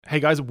Hey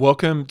guys,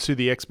 welcome to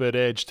the Expert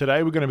Edge.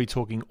 Today we're going to be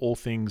talking all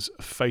things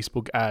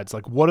Facebook ads.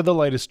 Like, what are the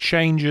latest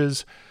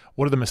changes?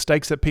 What are the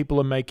mistakes that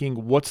people are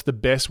making? What's the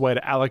best way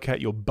to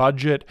allocate your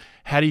budget?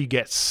 How do you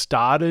get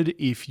started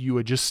if you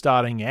are just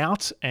starting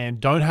out and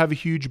don't have a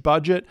huge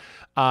budget?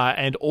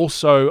 And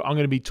also, I'm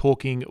going to be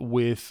talking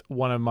with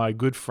one of my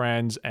good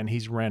friends, and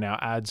he's ran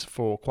our ads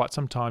for quite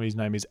some time. His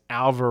name is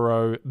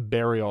Alvaro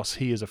Berrios.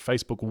 He is a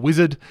Facebook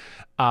wizard.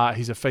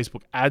 He's a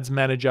Facebook ads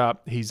manager.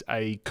 He's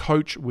a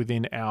coach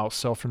within our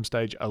Sell From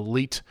Stage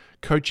Elite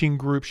coaching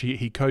group.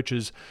 He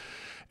coaches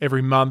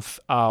every month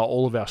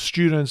all of our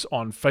students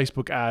on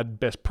Facebook ad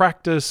best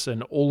practice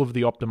and all of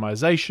the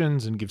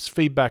optimizations, and gives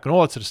feedback and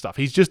all that sort of stuff.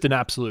 He's just an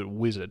absolute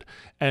wizard.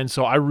 And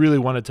so I really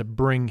wanted to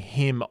bring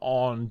him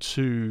on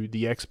to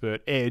the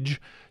Expert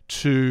Edge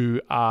to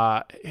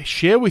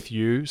share with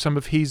you some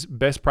of his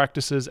best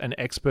practices and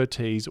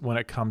expertise when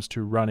it comes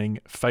to running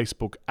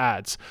Facebook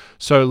ads.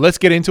 So let's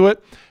get into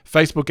it.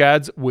 Facebook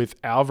ads with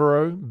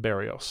Alvaro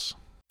Berrios.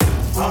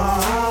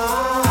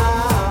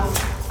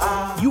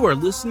 You are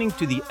listening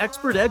to the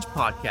Expert Edge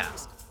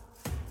podcast.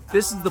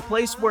 This is the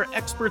place where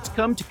experts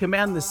come to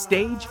command the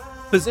stage,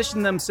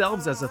 position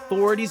themselves as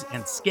authorities,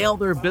 and scale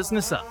their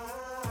business up.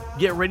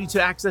 Get ready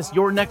to access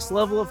your next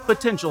level of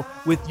potential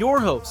with your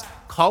host,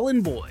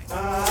 Colin Boyd.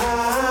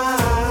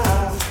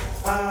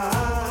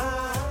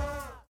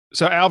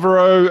 So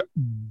Alvaro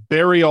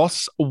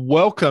Berrios,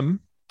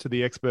 welcome to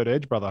the Expert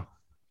Edge, brother.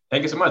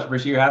 Thank you so much.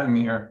 Appreciate you having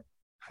me here.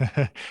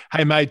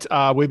 Hey, mate,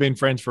 we've been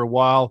friends for a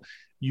while.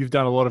 You've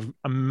done a lot of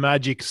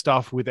magic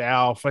stuff with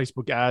our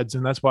Facebook ads,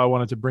 and that's why I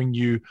wanted to bring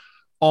you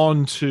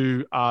on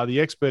to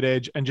the Expert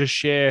Edge and just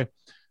share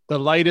the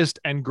latest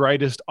and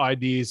greatest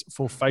ideas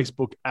for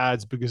Facebook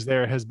ads, because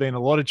there has been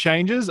a lot of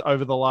changes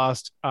over the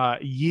last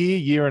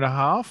year and a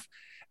half.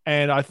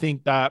 And I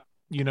think that,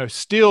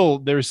 still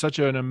there is such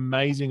an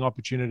amazing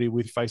opportunity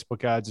with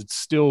Facebook ads. It's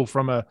still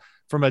from a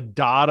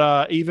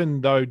data,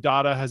 even though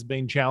data has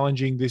been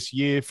challenging this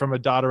year, from a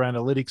data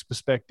analytics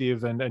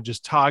perspective and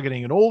just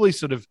targeting and all these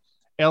sort of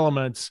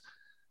elements,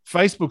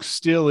 Facebook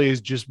still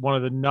is just one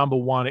of the number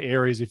one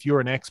areas if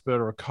you're an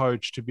expert or a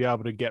coach to be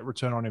able to get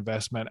return on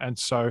investment. And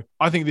so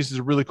I think this is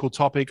a really cool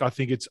topic. I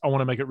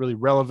want to make it really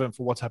relevant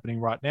for what's happening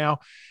right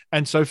now.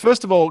 And so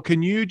first of all,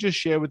 can you just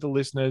share with the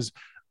listeners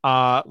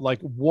why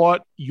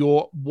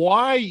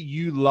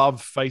you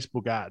love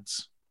Facebook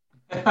ads?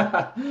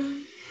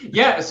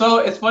 Yeah, so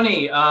it's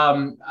funny.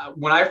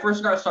 When I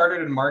first got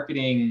started in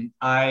marketing,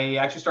 I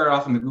actually started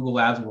off in the Google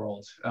Ads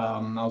world. I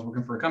was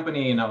working for a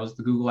company and I was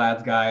the Google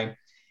Ads guy.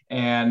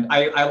 And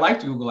I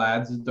liked Google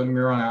Ads. Don't get me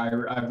wrong,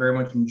 I very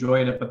much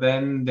enjoyed it. But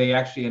then they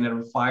actually ended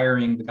up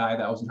firing the guy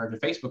that was in charge of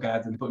Facebook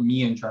ads and put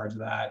me in charge of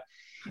that.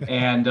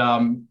 And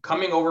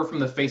coming over from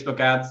the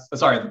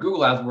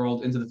Google Ads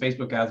world into the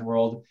Facebook ads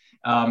world,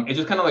 it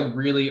just kind of like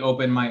really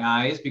opened my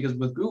eyes, because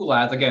with Google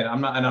Ads, again,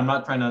 I'm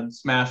not trying to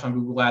smash on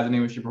Google Ads in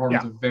any way, shape, or form. Yeah.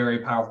 It's a very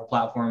powerful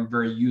platform,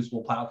 very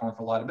useful platform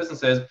for a lot of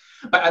businesses.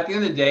 But at the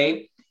end of the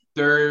day,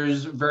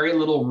 there's very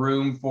little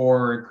room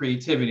for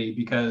creativity,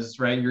 because,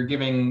 right, you're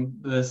giving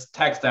this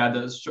text ad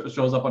that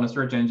shows up on a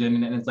search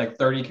engine and it's like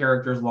 30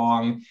 characters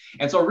long.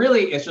 And so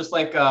really it's just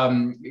like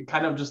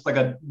kind of just like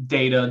a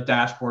data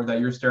dashboard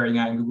that you're staring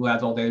at in Google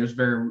Ads all day. There's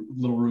very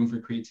little room for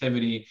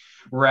creativity.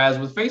 Whereas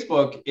with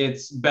Facebook,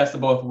 it's best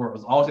of both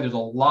worlds. Obviously, there's a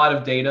lot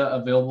of data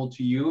available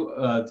to you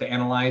to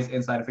analyze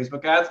inside of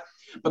Facebook ads.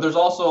 But there's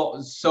also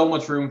so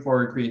much room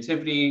for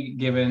creativity,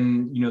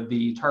 given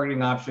the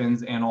targeting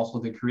options and also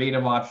the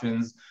creative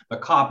options, the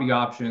copy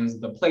options,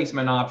 the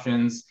placement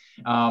options.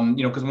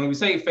 Because when we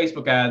say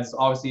Facebook ads,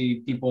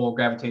 obviously people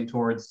gravitate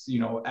towards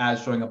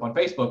ads showing up on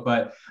Facebook.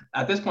 But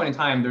at this point in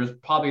time, there's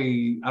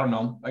probably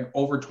like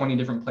over 20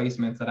 different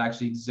placements that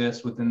actually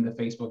exist within the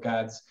Facebook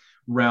ads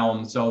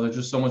realm. So there's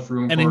just so much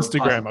room. And for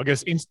Instagram, I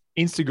guess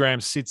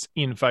Instagram sits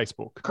in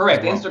Facebook.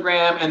 Correct. Well.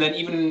 Instagram, and then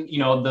even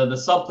the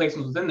sub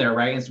placements within there,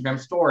 right? Instagram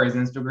stories,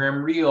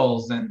 Instagram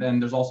reels, and then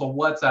there's also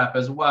WhatsApp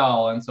as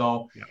well. And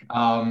so the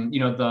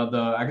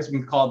I guess we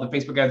can call it the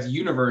Facebook ads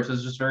universe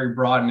is just very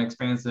broad and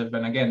expansive.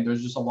 And again,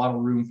 there's just a lot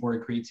of room for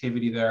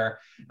creativity there.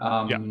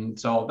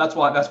 So that's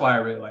why I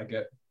really like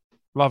it.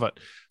 Love it.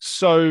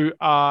 So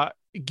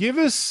give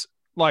us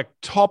like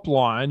top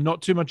line,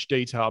 not too much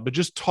detail, but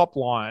just top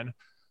line.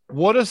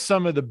 What are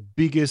some of the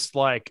biggest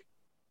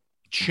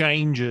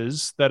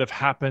changes that have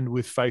happened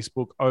with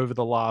Facebook over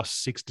the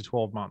last 6 to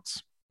 12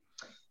 months?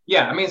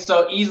 Yeah, I mean,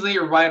 so easily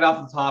right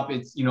off the top,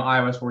 it's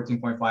iOS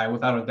 14.5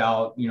 without a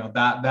doubt.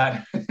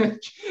 That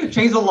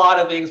changed a lot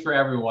of things for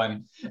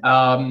everyone,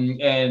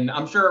 and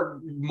I'm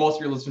sure most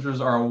of your listeners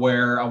are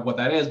aware of what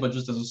that is. But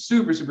just as a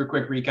super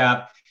quick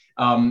recap.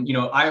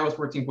 iOS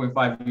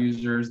 14.5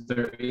 users,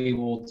 they're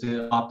able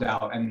to opt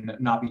out and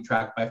not be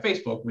tracked by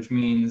Facebook, which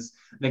means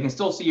they can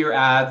still see your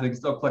ads, they can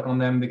still click on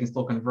them, they can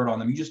still convert on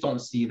them. You just don't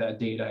see that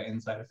data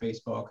inside of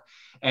Facebook.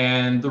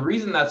 And the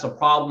reason that's a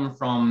problem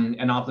from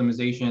an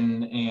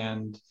optimization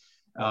and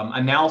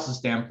analysis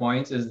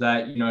standpoint is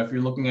that, if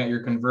you're looking at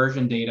your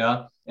conversion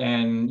data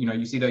and,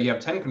 you see that you have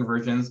 10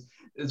 conversions,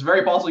 it's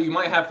very possible you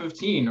might have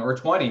 15 or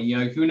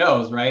 20, who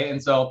knows, right?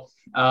 And so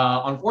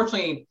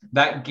unfortunately,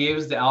 that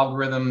gives the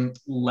algorithm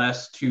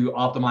less to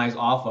optimize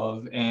off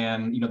of.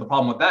 And, the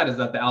problem with that is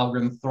that the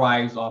algorithm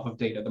thrives off of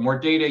data. The more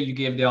data you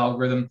give the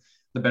algorithm,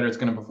 the better it's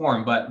going to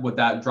perform. But with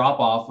that drop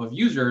off of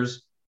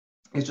users,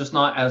 it's just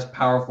not as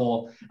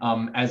powerful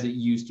as it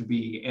used to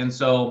be. And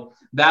so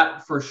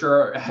that for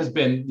sure has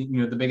been,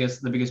 the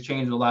biggest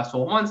change in the last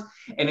 12 months.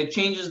 And it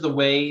changes the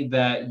way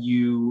that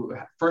you,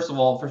 first and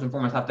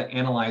foremost, have to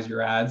analyze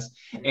your ads.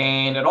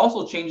 And it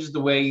also changes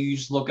the way you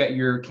just look at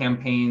your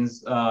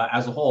campaigns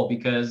as a whole,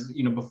 because,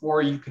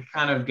 before you could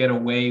kind of get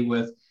away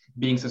with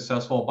being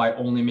successful by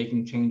only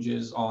making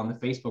changes on the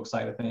Facebook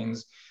side of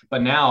things.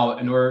 But now,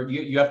 in order,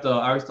 you have to,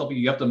 I always tell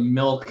people, you have to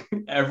milk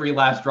every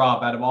last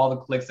drop out of all the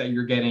clicks that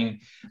you're getting.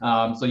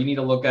 So you need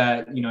to look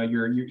at,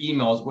 your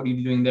emails. What are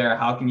you doing there?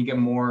 How can you get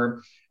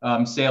more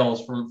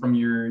sales from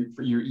your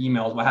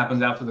emails? What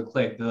happens after the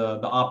click, the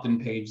opt-in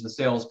page, the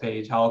sales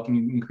page? How can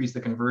you increase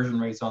the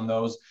conversion rates on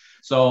those?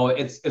 So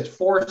it's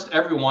forced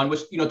everyone,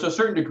 which, to a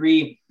certain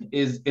degree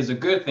is a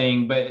good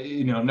thing, but,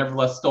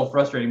 nevertheless still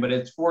frustrating, but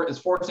it's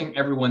forcing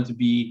everyone to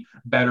be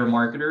better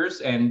marketers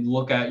and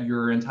look at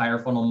your entire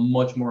funnel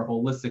much more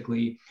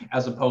holistically,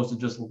 as opposed to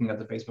just looking at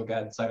the Facebook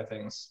ad side of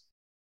things.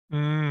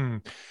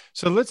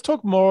 So let's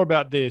talk more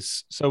about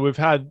this. So we've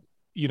had,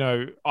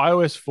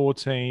 iOS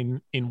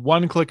 14, in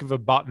one click of a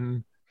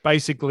button,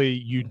 basically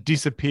you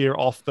disappear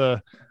off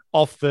the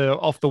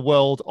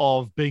world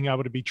of being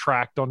able to be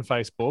tracked on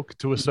Facebook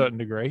to a certain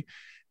degree.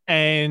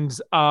 And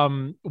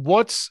what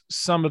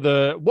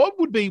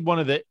would be one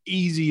of the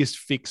easiest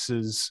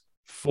fixes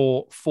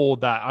for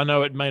that? I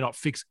know it may not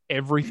fix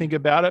everything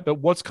about it, but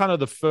what's kind of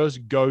the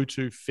first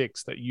go-to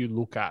fix that you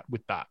look at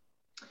with that?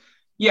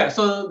 Yeah,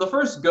 so the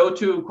first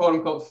go-to quote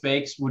unquote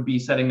fix would be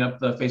setting up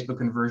the Facebook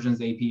Conversions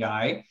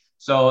API.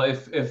 So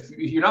if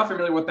you're not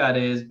familiar with what that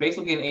is,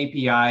 basically an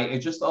API, it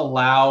just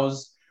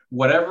allows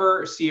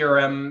whatever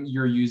CRM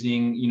you're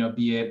using,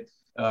 be it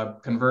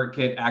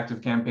ConvertKit,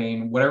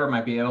 ActiveCampaign, whatever it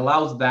might be, it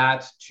allows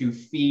that to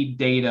feed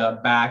data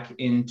back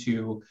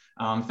into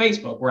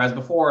Facebook. Whereas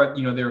before,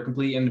 they were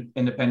completely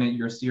independent.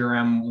 Your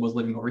CRM was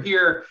living over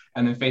here,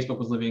 and then Facebook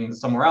was living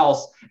somewhere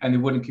else, and they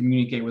wouldn't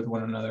communicate with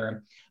one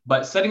another.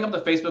 But setting up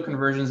the Facebook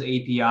Conversions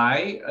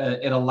API,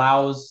 it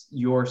allows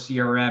your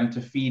CRM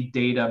to feed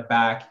data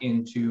back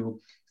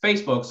into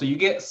Facebook. So you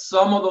get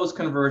some of those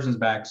conversions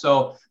back.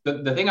 So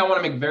the thing I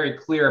want to make very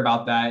clear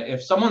about that,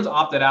 if someone's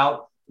opted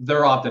out,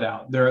 they're opted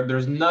out.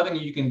 There's nothing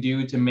you can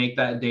do to make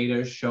that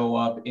data show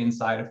up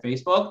inside of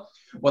Facebook.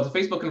 What the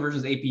Facebook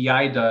Conversions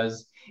API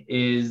does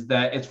is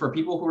that it's for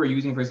people who are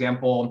using, for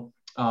example,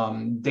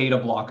 data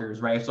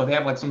blockers, right? So if they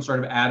have like some sort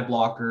of ad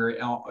blocker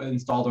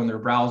installed on their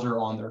browser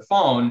on their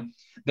phone,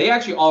 they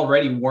actually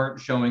already weren't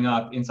showing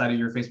up inside of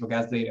your Facebook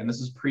ads data. And this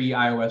is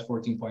pre-iOS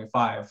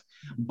 14.5.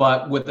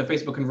 But with the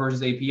Facebook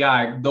Conversions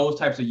API, those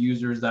types of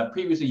users that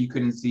previously you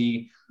couldn't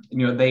see,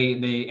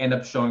 they end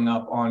up showing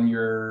up on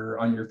your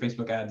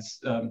Facebook ads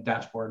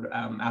dashboard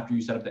after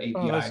you set up the API.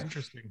 Oh, that's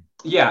interesting.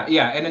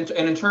 Yeah. And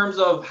in terms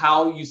of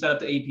how you set up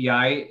the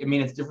API, I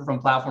mean, it's different from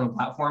platform to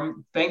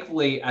platform.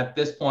 Thankfully, at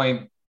this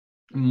point,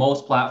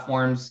 most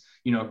platforms,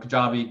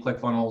 Kajabi,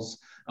 ClickFunnels,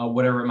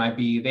 whatever it might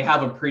be, they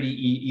have a pretty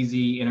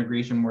easy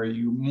integration where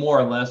you more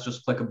or less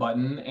just click a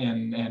button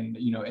and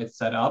it's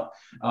set up.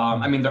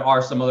 I mean, there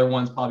are some other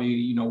ones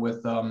probably,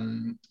 with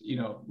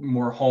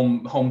more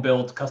home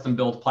built, custom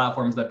built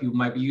platforms that people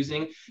might be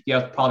using. You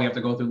probably have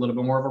to go through a little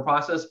bit more of a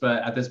process,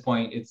 but at this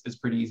point, it's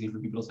pretty easy for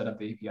people to set up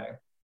the API.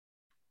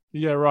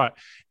 Yeah, right.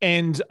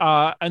 And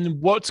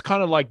what's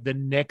kind of like the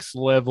next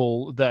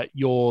level that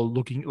you're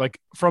looking like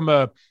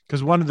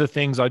because one of the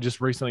things I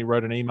just recently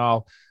wrote an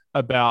email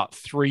about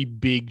 3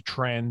 big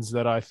trends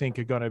that I think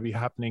are going to be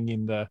happening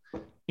in the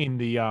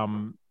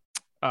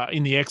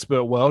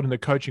expert world, in the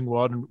coaching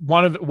world. And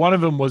one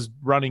of them was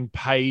running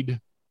paid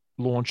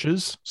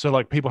launches. So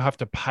like people have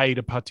to pay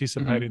to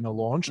participate in the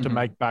launch to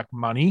make back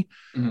money.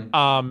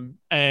 But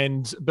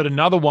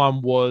another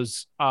one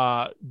was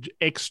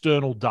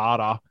external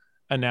data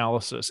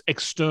analysis,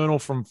 external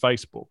from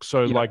Facebook.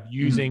 So like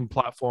using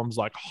platforms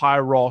like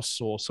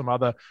Hyros or some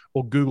other,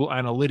 or Google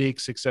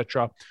Analytics,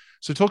 etc.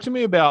 So talk to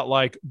me about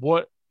like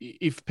what,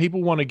 if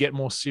people want to get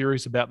more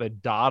serious about their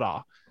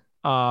data,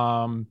 what?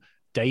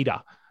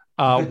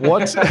 I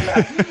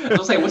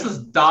was say, what's this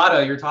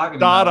data you're talking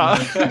about?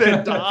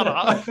 Their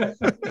data.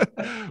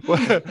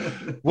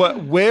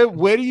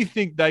 Where do you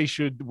think they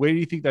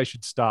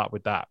should start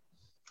with that?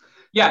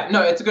 Yeah,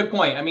 no, it's a good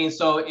point. I mean,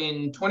 so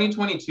in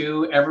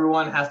 2022,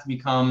 everyone has to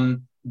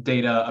become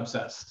data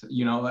obsessed,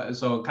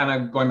 so kind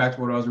of going back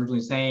to what I was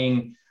originally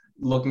saying,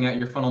 looking at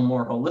your funnel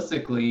more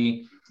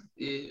holistically,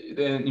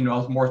 I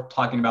was more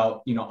talking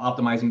about,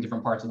 optimizing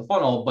different parts of the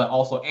funnel, but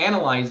also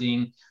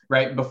analyzing,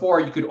 right? Before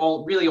you could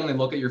really only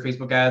look at your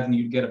Facebook ads and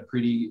you'd get a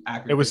pretty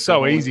accurate. It was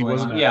so easy,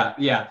 wasn't it?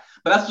 Yeah.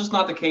 But that's just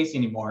not the case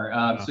anymore.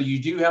 So you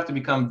do have to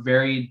become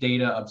very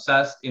data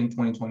obsessed in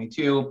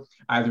 2022,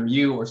 either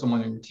you or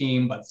someone on your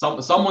team, but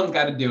someone's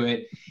got to do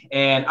it.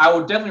 And I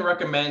would definitely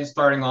recommend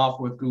starting off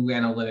with Google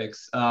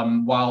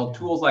Analytics. While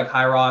tools like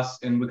Hyros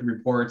and Wicked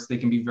Reports, they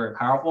can be very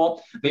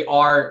powerful, they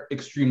are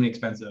extremely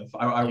expensive.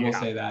 I will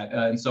say that.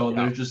 And so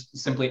they're just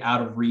simply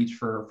out of reach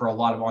for a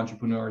lot of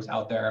entrepreneurs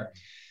out there.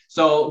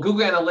 So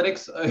Google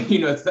Analytics,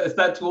 it's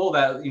that tool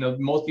that,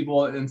 most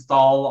people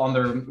install on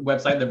their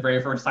website the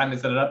very first time they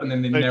set it up, and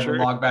then they never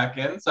log back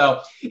in. So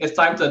it's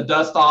time to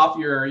dust off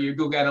your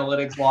Google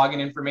Analytics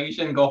login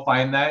information, go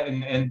find that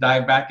and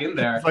dive back in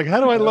there. It's like, how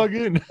do I log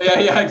in?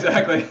 Yeah,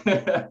 exactly.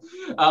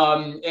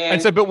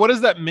 And so, but what does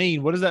that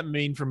mean? What does that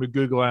mean from a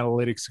Google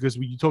Analytics? Because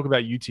you talk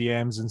about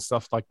UTMs and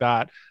stuff like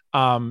that.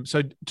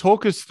 So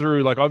talk us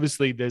through, like,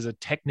 obviously there's a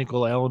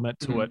technical element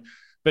to it.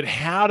 But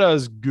how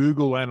does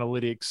Google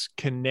Analytics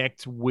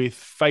connect with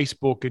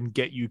Facebook and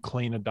get you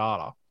cleaner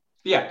data?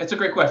 Yeah, it's a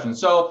great question.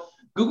 So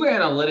Google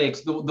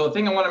Analytics, the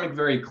thing I want to make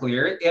very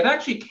clear, it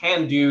actually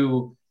can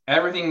do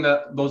everything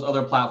that those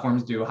other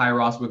platforms do,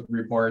 Hyros, Wicked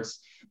Reports.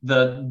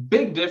 The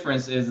big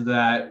difference is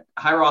that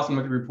Hyros and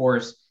Wicked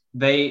Reports,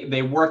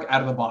 they work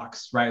out of the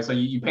box, right? So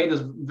you pay this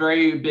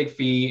very big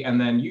fee, and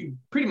then you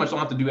pretty much don't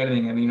have to do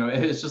anything. And,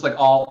 it's just like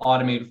all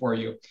automated for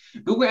you.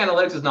 Google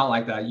Analytics is not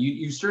like that.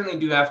 You certainly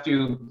do have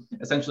to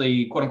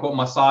essentially, quote unquote,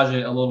 massage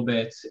it a little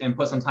bit and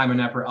put some time and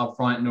effort up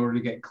front in order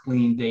to get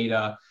clean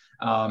data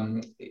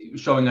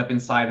showing up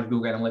inside of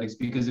Google Analytics.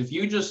 Because if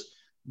you just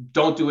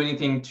don't do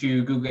anything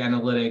to Google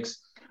Analytics,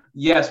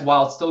 yes,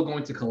 while it's still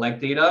going to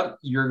collect data,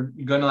 you're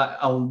going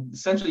to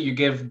essentially, you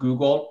give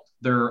Google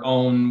their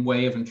own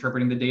way of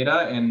interpreting the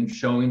data and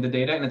showing the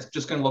data. And it's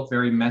just going to look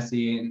very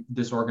messy and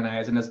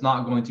disorganized, and it's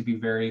not going to be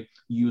very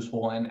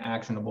useful and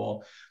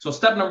actionable. So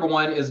step number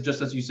one is,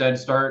 just as you said,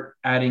 start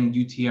adding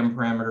UTM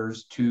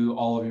parameters to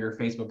all of your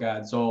Facebook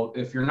ads. So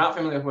if you're not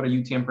familiar with what a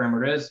UTM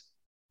parameter is,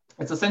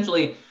 it's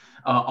essentially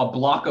a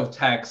block of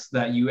text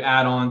that you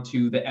add on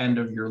to the end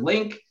of your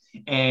link.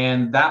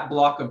 And that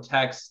block of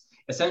text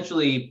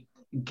essentially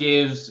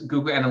gives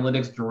Google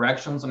Analytics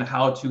directions on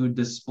how to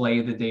display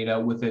the data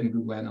within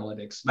Google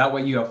Analytics. That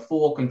way you have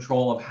full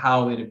control of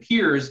how it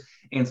appears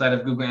inside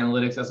of Google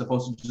Analytics, as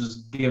opposed to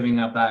just giving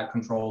up that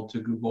control to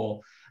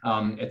Google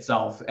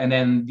itself. And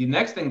then the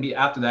next thing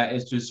after that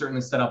is to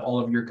certainly set up all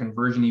of your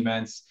conversion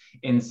events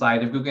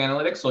inside of Google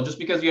Analytics. So just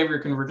because you have your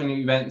conversion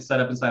event set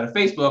up inside of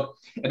Facebook,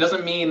 it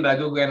doesn't mean that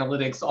Google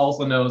Analytics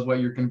also knows what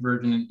your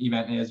conversion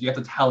event is. You have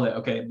to tell it,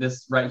 okay,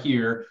 this right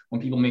here,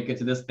 when people make it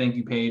to this thank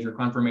you page or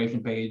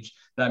confirmation page,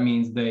 that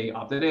means they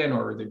opted in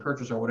or they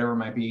purchased or whatever it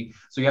might be.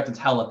 So you have to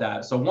tell it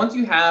that. So once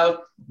you have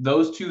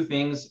those two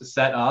things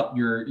set up,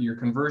 your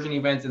conversion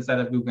events inside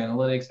of Google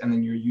Analytics and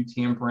then your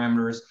UTM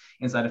parameters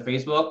inside of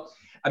Facebook,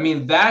 I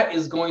mean, that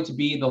is going to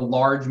be the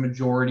large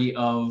majority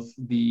of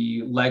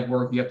the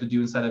legwork you have to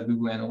do inside of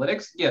Google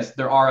Analytics. Yes,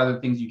 there are other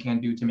things you can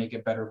do to make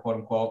it better, quote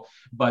unquote.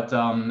 But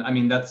I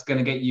mean, that's going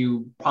to get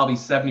you probably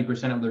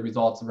 70% of the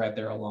results right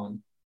there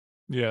alone.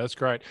 Yeah, that's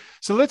great.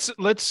 So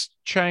let's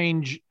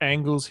change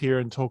angles here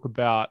and talk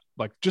about,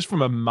 like, just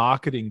from a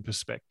marketing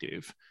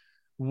perspective,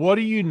 what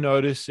are you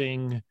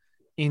noticing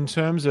in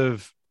terms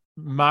of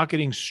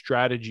marketing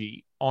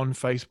strategy on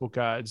Facebook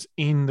ads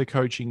in the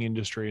coaching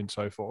industry and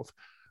so forth?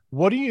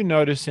 What are you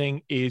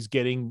noticing is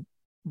getting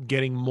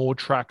more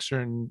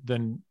traction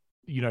than,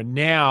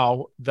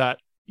 now that,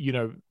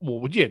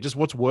 just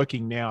what's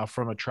working now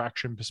from a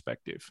traction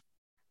perspective?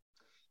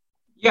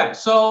 Yeah,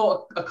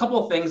 so a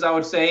couple of things I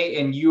would say,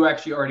 and you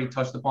actually already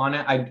touched upon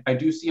it. I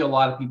do see a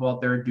lot of people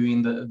out there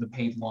doing the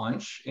paid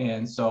launch.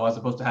 And so as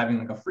opposed to having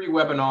like a free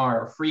webinar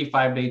or a free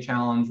 5-day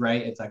challenge,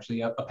 right? It's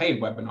actually a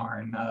paid webinar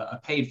and a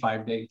paid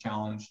 5-day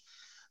challenge.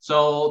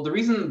 So the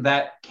reason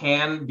that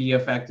can be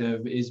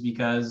effective is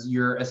because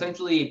you're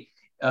essentially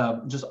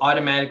just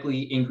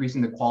automatically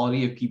increasing the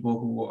quality of people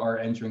who are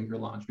entering your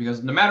launch.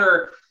 Because no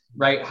matter,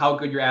 right, how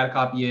good your ad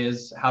copy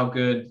is, how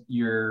good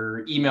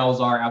your emails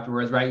are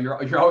afterwards, right,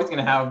 you're always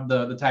going to have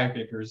the tire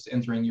kickers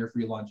entering your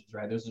free launches,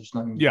 right? There's just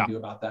nothing you can do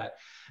about that.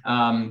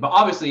 But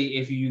obviously,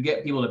 if you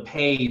get people to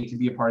pay to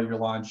be a part of your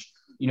launch,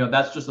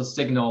 that's just a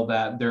signal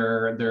that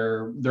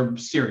they're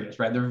serious,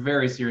 right? They're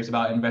very serious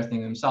about investing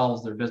in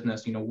themselves, their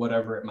business,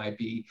 whatever it might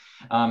be.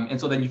 And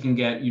so then you can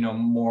get,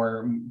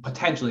 more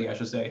potentially, I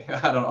should say,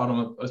 I don't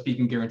know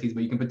speaking guarantees,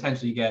 but you can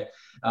potentially get,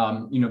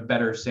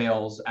 better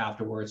sales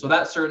afterwards. So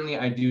that certainly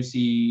I do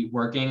see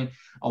working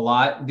a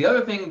lot. The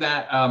other thing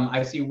that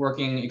I see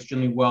working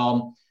extremely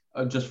well,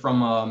 just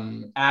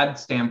from ad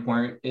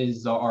standpoint,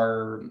 is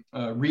our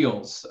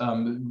reels.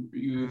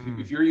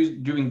 If you're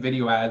doing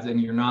video ads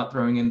and you're not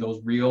throwing in those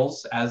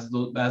reels as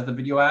the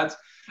video ads,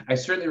 I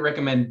certainly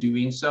recommend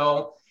doing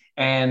so.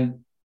 And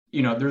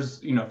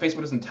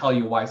Facebook doesn't tell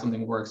you why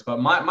something works, but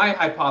my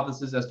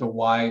hypothesis as to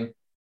why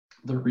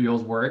the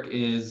reels work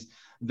is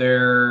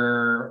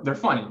they're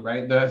funny,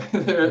 right? They're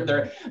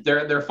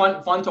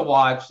fun to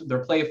watch.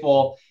 They're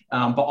playful,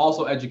 but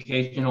also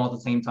educational at the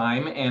same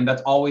time. And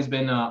that's always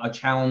been a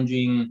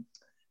challenging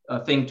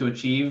thing to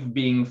achieve,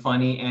 being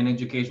funny and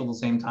educational at the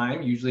same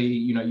time. Usually,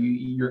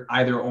 you're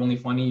either only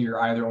funny,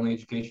 you're either only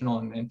educational,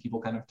 and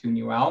people kind of tune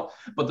you out.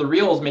 But the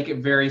reels make it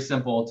very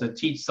simple to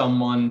teach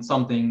someone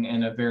something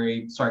in a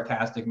very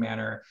sarcastic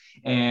manner.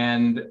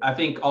 And I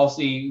think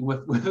also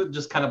with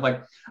just kind of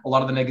like a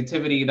lot of the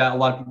negativity that a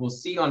lot of people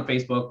see on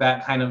Facebook,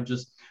 that kind of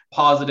just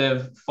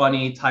positive,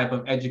 funny type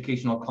of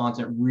educational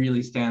content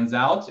really stands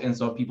out. And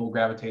so people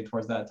gravitate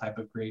towards that type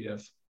of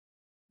creative.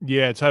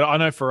 Yeah, so I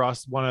know for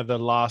us, one of the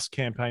last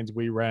campaigns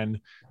we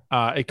ran,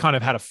 it kind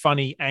of had a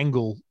funny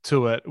angle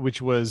to it, which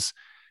was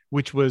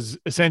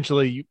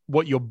essentially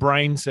what your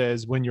brain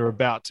says when you're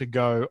about to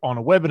go on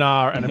a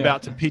webinar and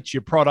about to pitch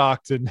your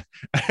product, and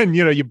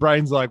your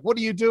brain's like, "What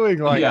are you doing?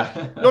 Like,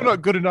 you're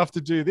not good enough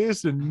to do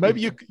this, and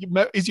maybe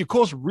is your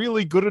course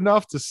really good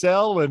enough to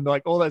sell, and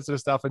like all that sort of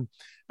stuff." And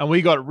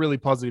we got really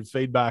positive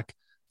feedback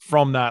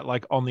from that,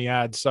 like on the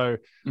ad. So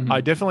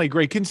I definitely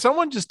agree. Can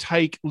someone just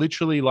take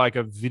literally like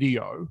a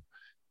video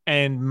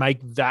and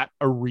make that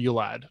a reel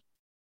ad?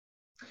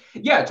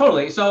 Yeah,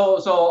 totally. So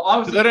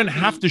obviously they don't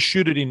have to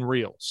shoot it in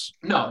reels.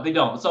 No, they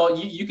don't. So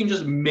you can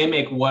just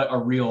mimic what a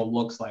reel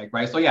looks like,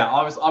 right? So yeah,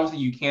 obviously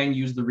you can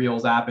use the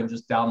Reels app and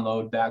just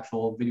download the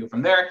actual video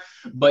from there,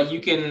 but you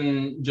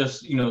can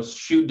just,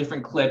 shoot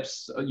different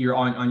clips you're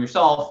on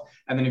yourself.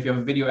 And then if you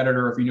have a video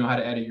editor, or if you know how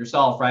to edit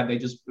yourself, right, they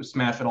just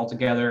smash it all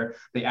together.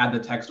 They add the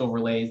text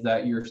overlays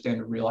that your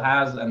standard reel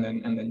has, and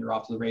then you're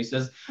off to the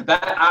races.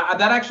 That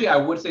actually, I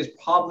would say, is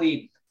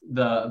probably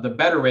the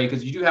better way,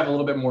 because you do have a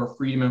little bit more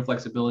freedom and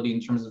flexibility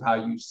in terms of how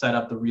you set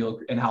up the reel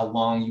and how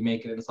long you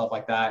make it and stuff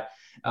like that.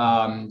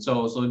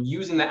 So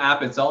using the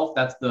app itself,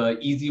 that's the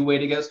easy way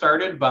to get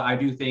started. But I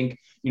do think,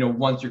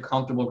 once you're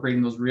comfortable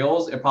creating those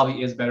reels, it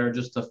probably is better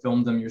just to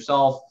film them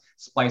yourself,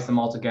 splice them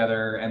all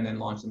together, and then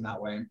launch them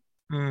that way.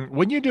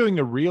 When you're doing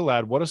a reel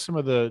ad, what are some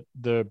of the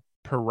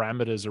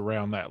parameters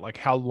around that? Like,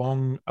 how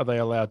long are they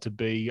allowed to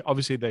be?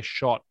 Obviously, they're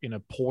shot in a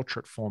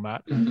portrait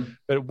format,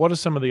 but what are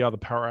some of the other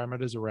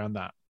parameters around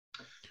that?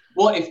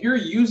 Well, if you're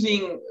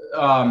using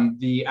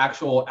the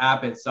actual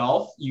app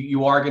itself,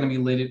 you are going to be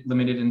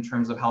limited in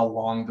terms of how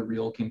long the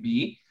reel can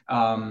be.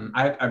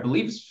 I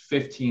believe it's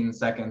 15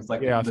 seconds.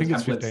 Like, I think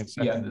it's 15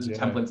 seconds. Yeah, the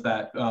templates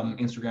that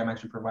Instagram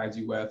actually provides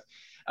you with.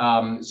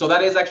 So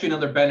that is actually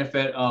another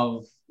benefit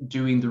of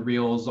doing the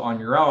reels on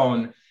your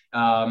own.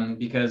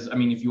 Because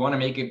if you want to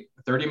make it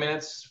 30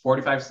 minutes,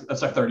 30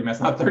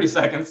 minutes, not 30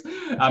 seconds.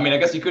 I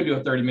guess you could do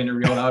a 30-minute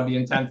reel. That would be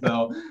intense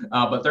though.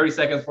 But 30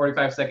 seconds,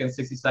 45 seconds,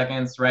 60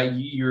 seconds, right?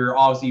 You're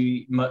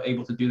obviously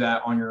able to do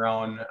that on your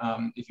own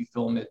if you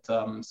film it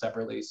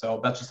separately. So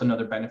that's just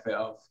another benefit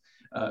of,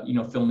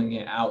 filming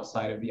it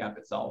outside of the app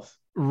itself.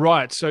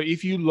 Right. So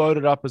if you load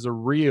it up as a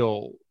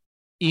reel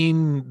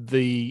in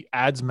the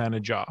ads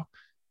manager,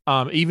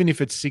 even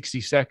if it's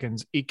 60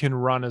 seconds, it can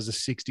run as a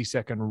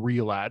 60-second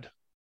reel ad.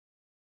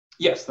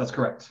 Yes, that's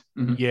correct.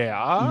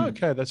 Yeah.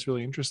 Okay. That's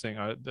really interesting.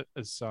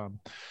 So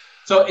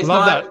it's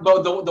not,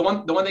 but the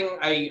one thing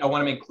I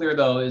want to make clear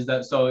though is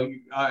that, so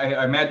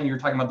I imagine you're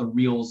talking about the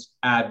Reels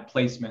ad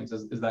placements.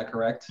 Is that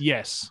correct?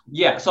 Yes.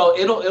 Yeah. So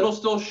it'll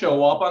still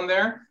show up on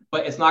there,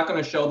 but it's not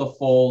going to show the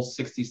full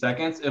 60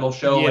 seconds. It'll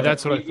show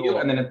that's what I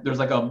thought. And then there's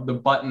like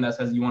the button that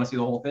says you want to see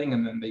the whole thing,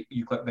 and then they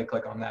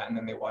click on that, and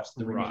then they watch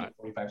the remaining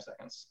 45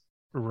 seconds.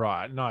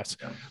 Right. Nice.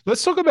 Yeah.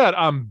 Let's talk about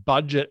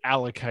budget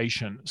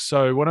allocation.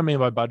 So what I mean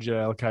by budget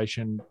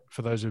allocation,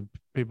 for those of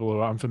people who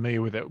are unfamiliar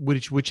with it,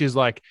 which is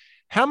like,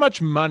 how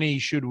much money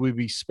should we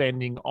be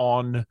spending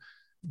on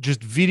just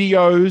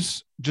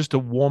videos just to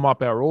warm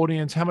up our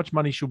audience? How much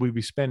money should we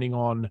be spending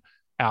on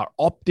our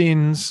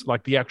opt-ins,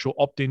 like the actual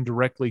opt-in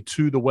directly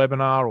to the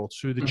webinar or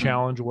to the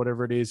challenge or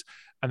whatever it is?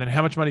 And then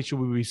how much money should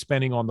we be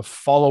spending on the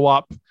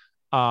follow-up,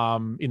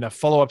 in the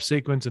follow-up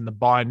sequence and the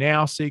buy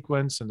now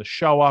sequence and the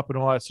show up and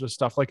all that sort of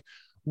stuff? Like,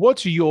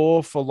 what's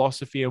your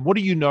philosophy and what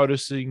are you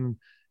noticing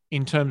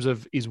in terms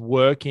of is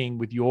working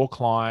with your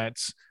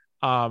clients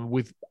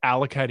with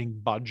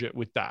allocating budget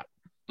with that?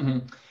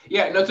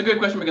 Yeah, no, it's a good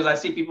question, because I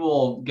see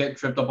people get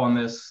tripped up on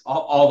this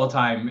all the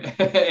time.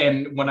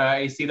 And when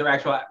I see their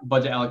actual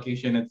budget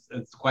allocation,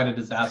 it's quite a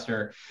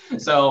disaster.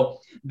 So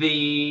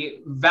the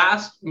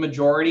vast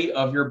majority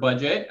of your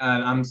budget,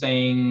 and I'm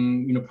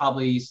saying,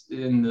 probably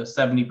in the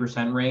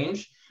 70%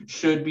 range,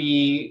 should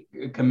be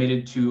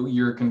committed to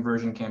your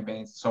conversion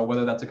campaigns. So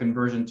whether that's a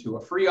conversion to a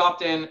free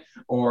opt-in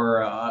or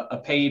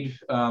a paid,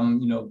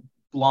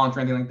 launch or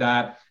anything like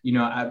that,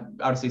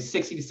 I would say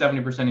 60 to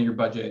 70% of your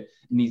budget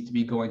needs to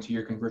be going to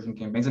your conversion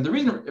campaigns. And the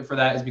reason for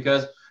that is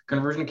because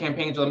conversion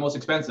campaigns are the most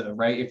expensive,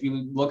 right? If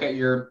you look at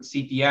your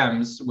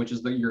CPMs, which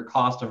is your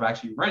cost of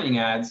actually running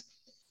ads,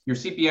 your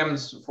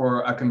CPMs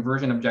for a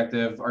conversion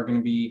objective are going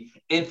to be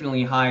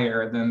infinitely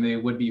higher than they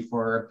would be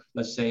for,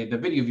 let's say, the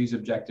video views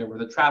objective or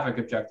the traffic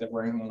objective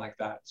or anything like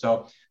that.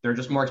 So they're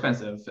just more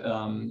expensive,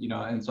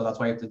 and so that's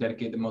why you have to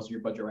dedicate the most of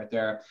your budget right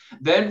there.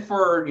 Then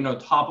for,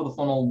 top of the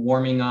funnel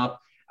warming up,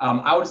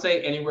 I would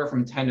say anywhere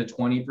from 10 to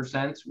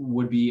 20%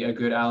 would be a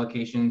good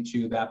allocation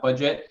to that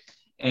budget.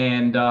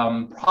 And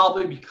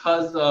probably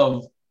because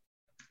of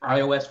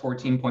iOS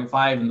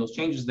 14.5 and those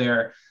changes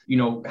there,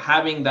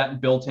 having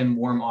that built-in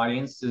warm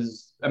audience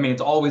is, I mean,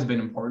 it's always been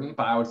important,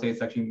 but I would say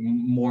it's actually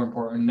more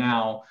important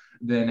now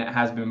than it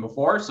has been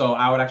before. So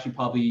I would actually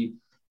probably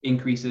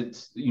increase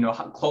it,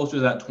 closer to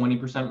that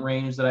 20%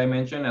 range that I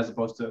mentioned, as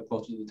opposed to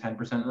closer to the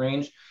 10%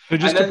 range. So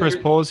just to press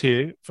pause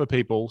here for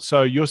people.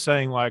 So you're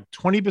saying like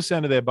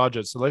 20% of their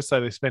budget. So let's say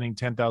they're spending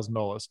 $10,000.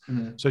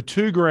 Mm-hmm. So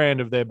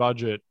 $2,000 of their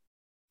budget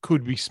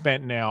could be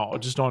spent now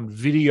just on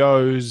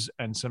videos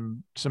and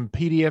some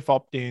PDF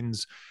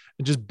opt-ins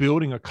and just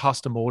building a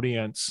custom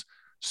audience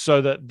so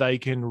that they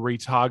can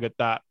retarget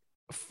that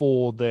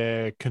for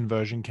their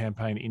conversion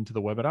campaign into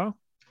the webinar.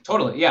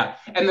 Totally, yeah.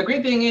 And the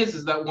great thing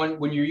is that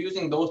when you're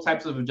using those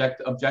types of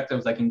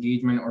objectives like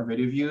engagement or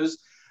video views,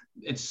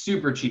 it's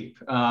super cheap.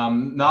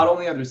 Not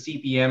only are the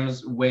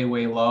CPMs way,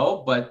 way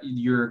low, but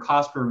your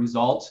cost per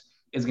result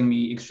is going to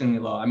be extremely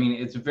low. I mean,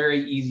 it's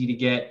very easy to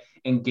get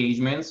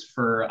engagements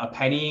for a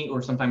penny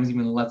or sometimes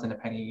even less than a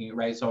penny,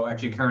 right? So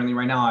actually currently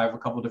right now, I have a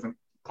couple of different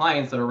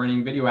clients that are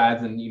running video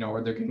ads and,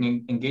 where they're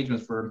getting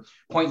engagements for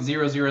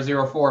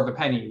 0.0004 of a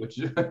penny, which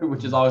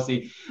is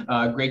obviously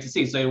great to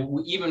see.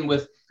 So even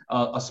with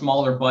a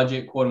smaller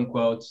budget, quote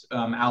unquote,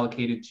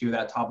 allocated to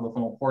that top of the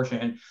funnel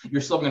portion,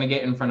 you're still going to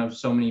get in front of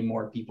so many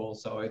more people.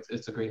 So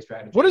it's a great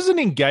strategy. What does an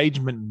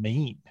engagement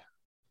mean?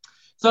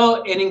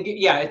 So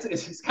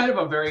it's kind of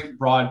a very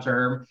broad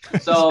term.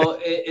 So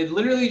it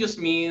literally just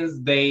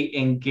means they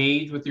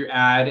engage with your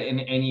ad in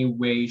any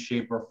way,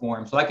 shape, or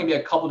form. So that can be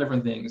a couple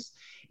different things.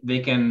 They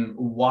can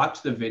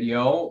watch the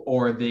video,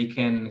 or they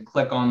can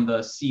click on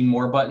the see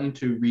more button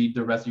to read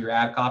the rest of your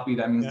ad copy.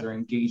 That means they're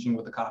engaging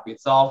with the copy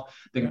itself.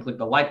 They can click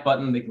the like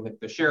button, they can click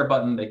the share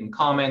button, they can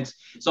comment.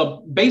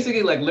 So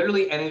basically, like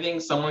literally anything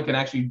someone can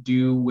actually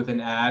do with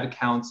an ad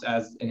counts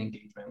as an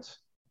engagement.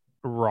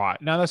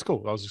 Right. No, that's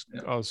cool. I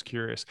was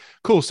curious.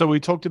 Cool. So we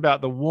talked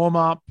about the warm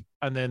up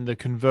and then the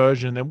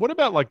conversion. Then what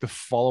about like the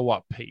follow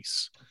up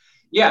piece?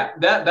 Yeah,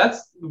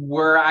 that's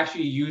where I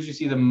actually usually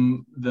see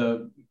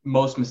the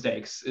most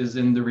mistakes is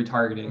in the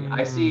retargeting.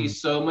 I see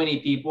so many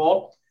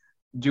people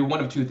do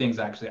one of two things,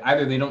 actually.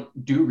 Either they don't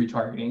do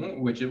retargeting,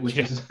 which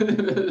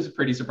is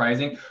pretty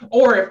surprising,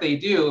 or if they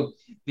do,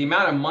 the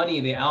amount of money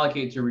they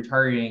allocate to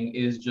retargeting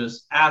is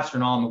just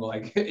astronomical.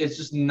 Like it's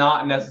just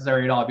not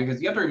necessary at all,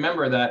 because you have to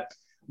remember that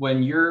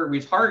when you're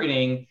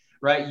retargeting,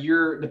 right,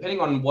 you're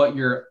depending on what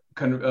your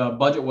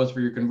budget was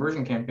for your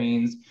conversion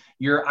campaigns,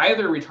 you're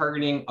either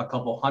retargeting a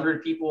couple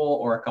hundred people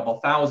or a couple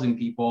thousand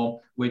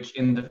people, which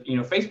in the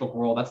Facebook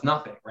world, that's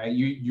nothing, right?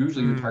 You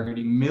usually you're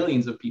targeting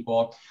millions of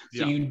people,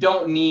 so you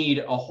don't need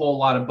a whole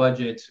lot of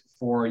budget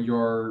for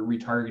your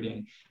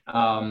retargeting.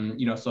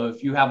 So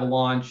if you have a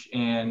launch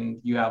and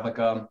you have like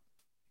a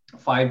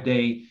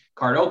 5-day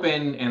card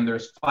open and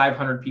there's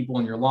 500 people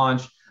in your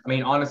launch, I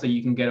mean, honestly,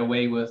 you can get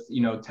away with,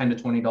 $10 to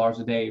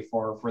 $20 a day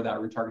for that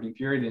retargeting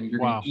period, and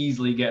you're going to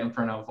easily get in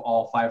front of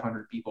all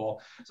 500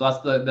 people. So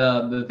that's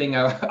the thing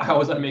I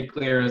always want to make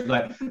clear is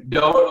that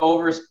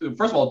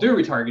first of all, do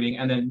retargeting,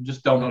 and then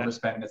just don't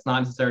overspend. It's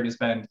not necessary to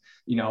spend,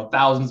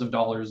 thousands of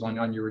dollars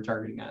on your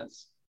retargeting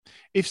ads.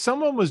 If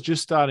someone was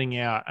just starting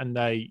out and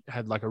they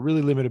had like a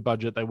really limited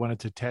budget, they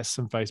wanted to test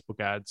some Facebook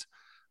ads,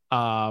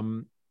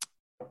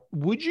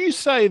 would you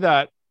say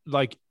that,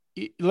 like,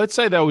 let's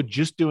say they were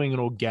just doing an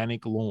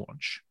organic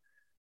launch,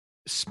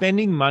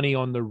 spending money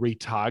on the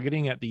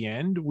retargeting at the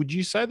end, would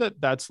you say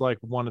that that's like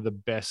one of the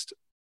best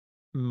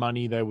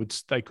money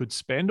they could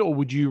spend, or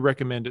would you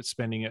recommend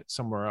spending it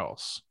somewhere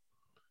else?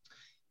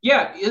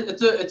 Yeah,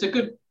 it's a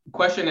good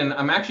question, and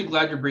I'm actually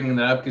glad you're bringing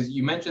that up, because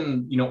you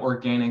mentioned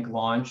organic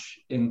launch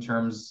in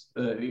terms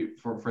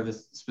for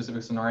this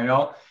specific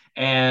scenario,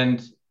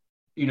 and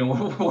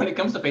when it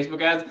comes to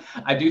Facebook ads,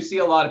 I do see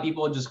a lot of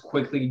people just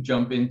quickly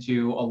jump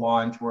into a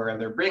launch where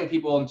they're bringing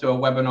people into a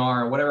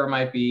webinar or whatever it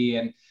might be,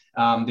 and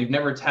they've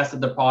never tested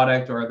the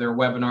product or their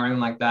webinar, anything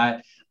like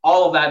that.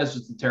 All of that is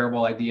just a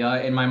terrible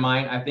idea in my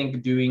mind. I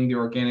think doing the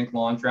organic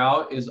launch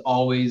route is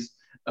always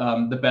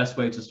the best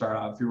way to start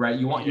off. You're right.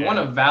 You want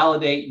to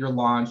validate your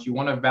launch. You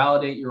want to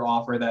validate your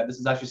offer that this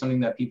is actually something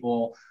that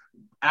people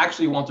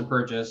actually want to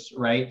purchase,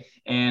 right?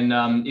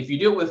 And if you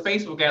do it with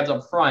Facebook ads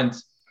up front,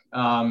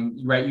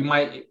 right, you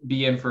might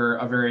be in for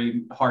a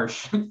very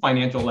harsh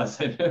financial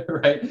lesson,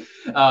 right?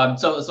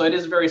 So it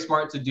is very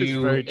smart to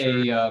do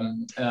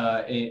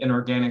an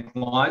organic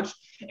launch,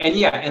 and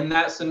in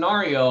that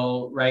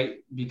scenario, right,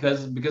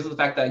 because of the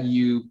fact that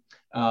you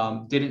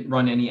didn't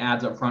run any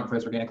ads up front for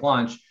this organic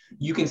launch,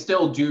 you can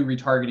still do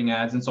retargeting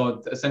ads, and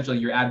so essentially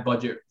your ad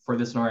budget for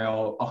this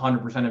scenario,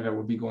 100% of it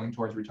would be going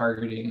towards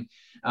retargeting.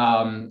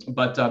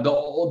 But the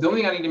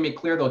only thing I need to make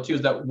clear though too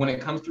is that when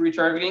it comes to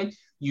retargeting,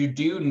 you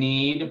do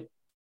need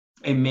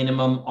a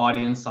minimum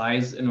audience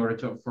size in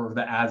order for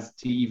the ads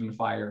to even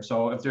fire.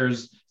 So if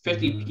there's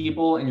 50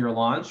 people in your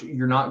launch,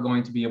 you're not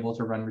going to be able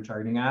to run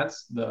retargeting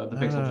ads. The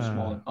pixel just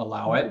won't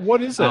allow it.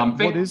 What is it?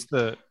 What is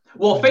the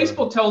Well,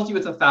 Facebook tells you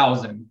it's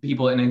 1,000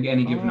 people in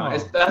any given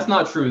audience. Oh. That's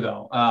not true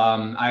though.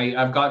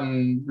 I've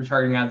gotten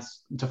retargeting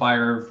ads to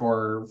fire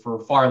for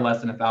far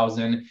less than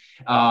 1,000.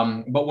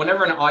 But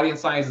whenever an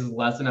audience size is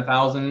less than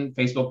 1,000,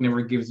 Facebook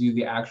never gives you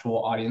the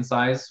actual audience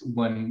size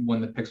when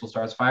the pixel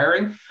starts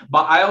firing.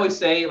 But I always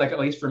say, like, at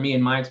least for me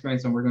in my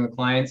experience and working with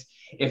clients,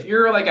 if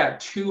you're like at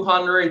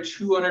 200,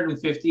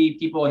 250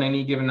 people in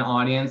any given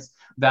audience,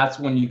 that's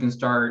when you can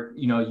start,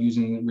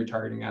 using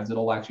retargeting ads.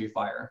 It'll actually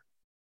fire.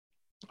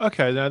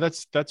 Okay, no,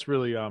 that's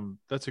really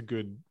that's a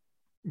good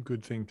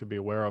thing to be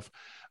aware of.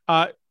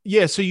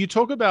 Yeah, so you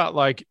talk about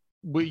like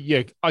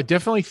I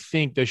definitely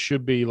think there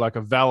should be like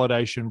a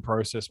validation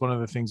process. One of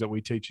the things that we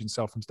teach in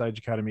Sell from Stage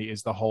Academy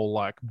is the whole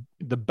like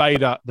the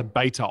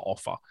beta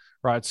offer,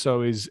 right?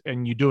 So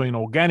and you're doing an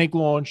organic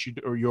launch,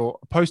 or you're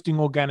posting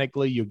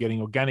organically, you're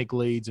getting organic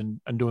leads and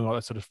doing all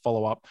that sort of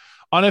follow up.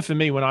 I know for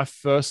me, when I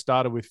first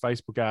started with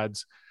Facebook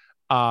ads,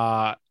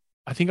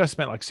 I think I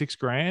spent like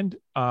 $6,000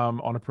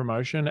 on a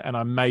promotion, and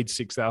I made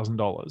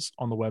 $6,000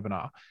 on the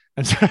webinar,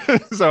 and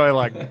so I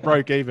like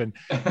broke even.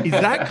 Is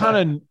that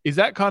kind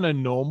of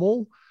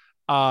normal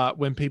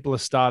when people are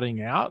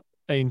starting out,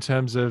 in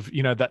terms of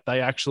that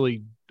they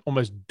actually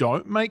almost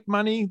don't make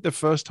money the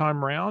first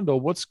time round, or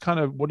what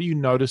are you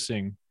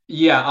noticing?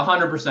 Yeah,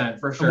 100%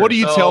 for sure. And what do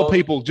you tell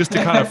people just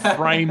to kind of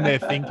frame their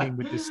thinking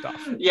with this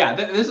stuff? Yeah,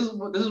 this is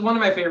one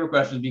of my favorite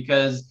questions,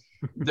 because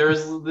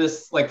there's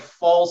this like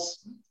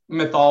false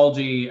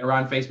mythology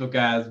around Facebook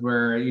ads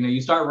where you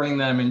start running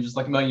them and just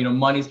like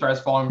money starts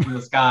falling from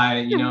the sky,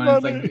 and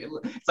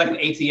it's like an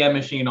ATM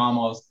machine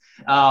almost.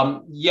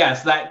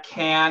 Yes, that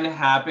can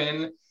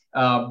happen,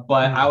 but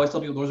I always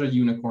tell people those are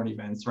unicorn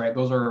events, right?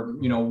 Those are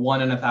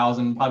 1 in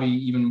 1,000, probably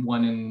even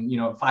 1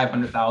 in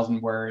 500,000,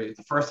 where it's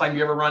the first time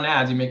you ever run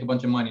ads, you make a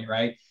bunch of money,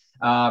 right?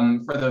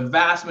 For the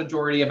vast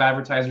majority of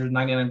advertisers,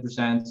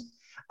 99%.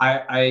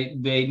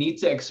 They need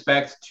to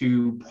expect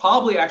to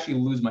probably actually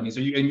lose money. So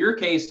in your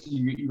case,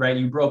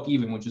 you broke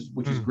even, which is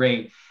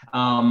great.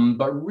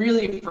 But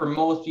really, for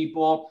most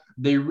people,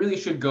 they really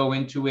should go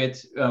into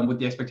it with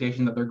the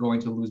expectation that they're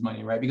going to lose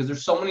money, right? Because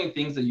there's so many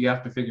things that you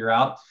have to figure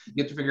out.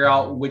 You have to figure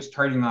out which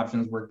targeting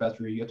options work best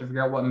for you. You have to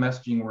figure out what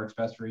messaging works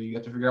best for you. You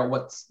have to figure out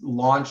what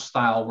launch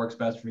style works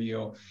best for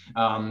you.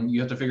 You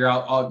have to figure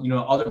out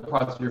other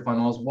parts of your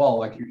funnel as well,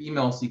 like your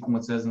email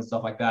sequences and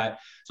stuff like that.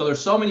 So there's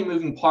so many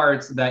moving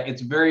parts that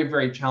it's very,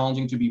 very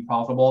challenging to be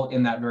profitable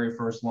in that very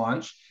first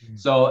launch. Mm-hmm.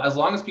 So as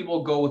long as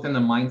people go within the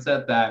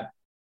mindset that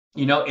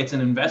it's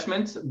an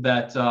investment,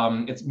 that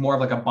it's more of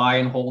like a buy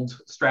and hold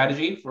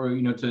strategy for,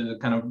 to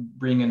kind of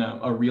bring in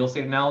a real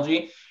estate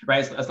analogy,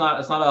 right? It's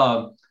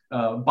not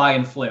a buy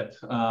and flip.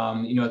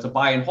 It's a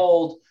buy and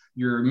hold.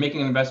 You're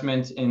making an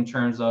investment in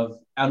terms of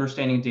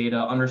understanding data,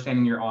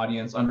 understanding your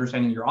audience,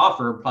 understanding your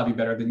offer probably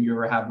better than you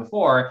ever have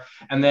before.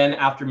 And then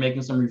after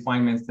making some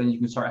refinements, then you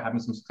can start having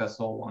some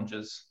successful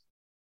launches.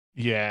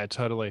 Yeah,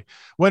 totally.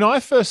 When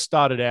I first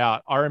started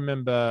out, I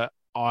remember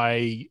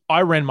I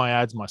ran my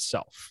ads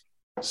myself.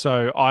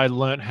 So I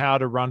learned how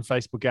to run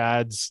Facebook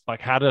ads,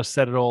 like how to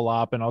set it all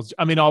up. And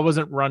I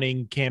wasn't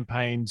running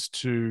campaigns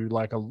to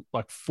like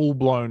full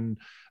blown,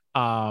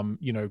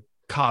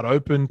 cart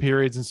open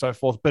periods and so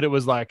forth. But it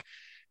was like,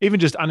 even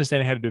just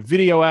understanding how to do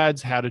video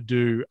ads, how to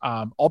do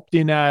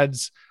opt-in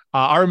ads.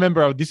 I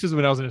remember this is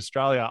when I was in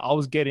Australia, I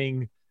was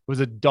getting, it was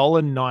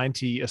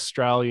 $1.90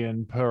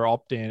 Australian per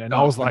opt-in. And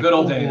I was like,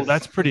 oh,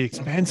 that's pretty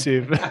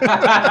expensive.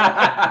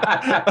 I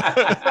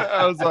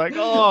was like,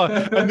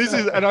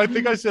 and I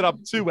think I set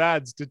up 2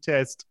 ads to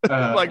test.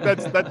 Like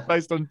that's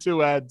based on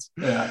 2 ads.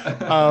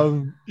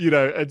 Yeah.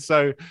 And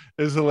so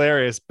it's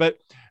hilarious. But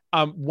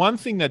one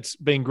thing that's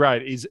been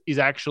great is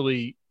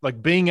actually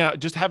like being out,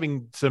 just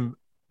having some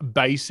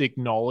basic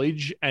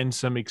knowledge and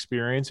some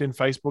experience in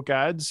Facebook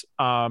ads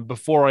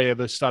before I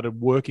ever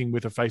started working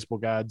with a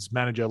Facebook ads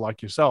manager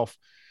like yourself.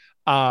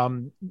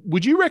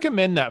 Would you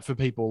recommend that for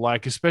people,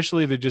 like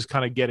especially if they're just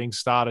kind of getting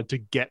started, to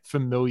get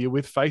familiar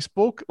with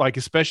Facebook, like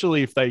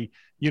especially if they,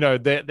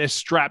 they're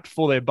strapped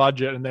for their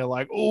budget and they're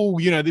like, oh,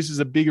 this is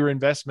a bigger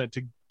investment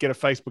to get a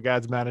Facebook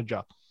ads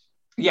manager?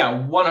 Yeah,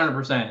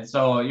 100%.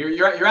 So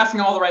you're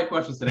asking all the right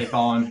questions today,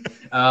 Colin.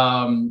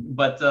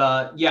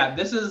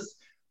 This is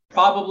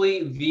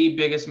probably the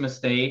biggest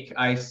mistake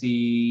I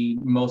see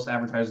most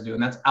advertisers do,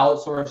 and that's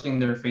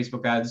outsourcing their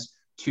Facebook ads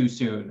too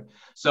soon.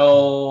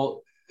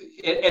 So,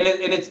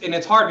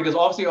 it's hard because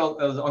obviously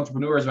as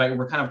entrepreneurs, right,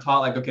 we're kind of taught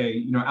like,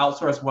 okay,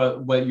 outsource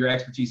what your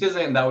expertise isn't,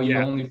 and that way you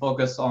only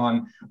focus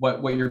on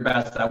what you're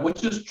best at,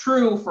 which is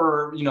true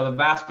for the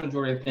vast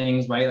majority of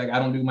things, right? Like I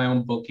don't do my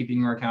own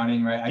bookkeeping or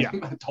accounting, right? I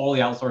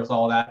totally outsource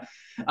all that.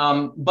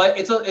 But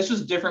it's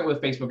just different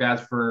with Facebook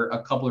ads for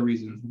a couple of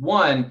reasons.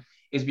 One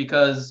is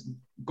because,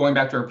 going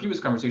back to our previous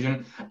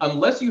conversation,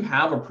 unless you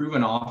have a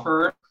proven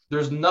offer,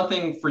 there's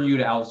nothing for you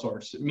to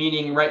outsource.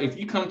 Meaning, right, if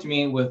you come to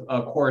me with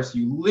a course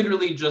you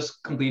literally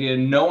just completed,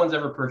 no one's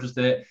ever purchased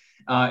it,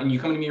 and you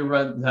come to me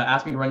to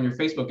ask me to run your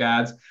Facebook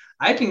ads,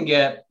 I can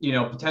get,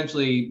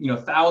 potentially,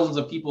 thousands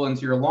of people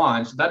into your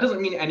launch. That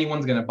doesn't mean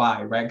anyone's going to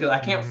buy, right? Because I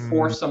can't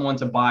force someone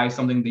to buy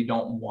something they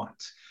don't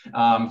want.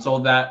 So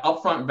that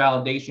upfront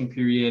validation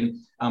period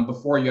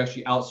before you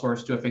actually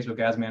outsource to a Facebook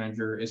ads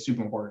manager is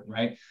super important,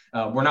 right?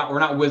 We're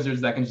not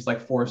wizards that can just like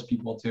force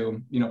people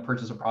to,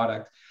 purchase a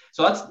product.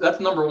 So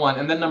that's number one.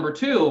 And then number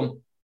two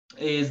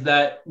is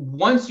that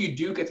once you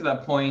do get to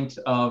that point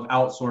of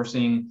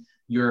outsourcing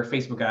your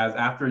Facebook ads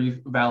after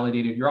you've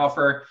validated your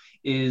offer,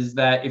 is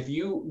that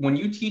when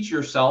you teach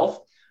yourself,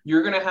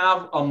 you're going to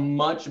have a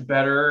much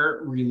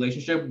better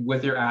relationship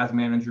with your ads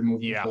manager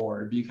moving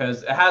forward,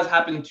 because it has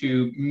happened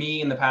to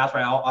me in the past,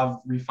 right? I've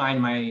refined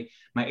my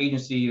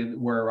agency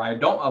where I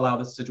don't allow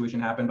this situation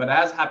to happen, but it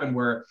has happened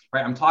where,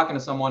 right, I'm talking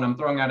to someone, I'm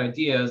throwing out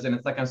ideas, and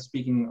it's like I'm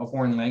speaking a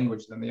foreign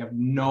language to them. They have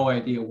no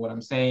idea what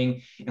I'm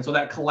saying. And so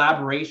that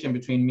collaboration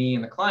between me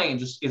and the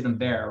client just isn't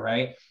there,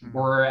 right?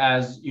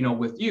 Whereas,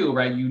 with you,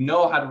 right, you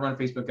know how to run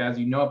Facebook ads,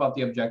 you know about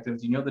the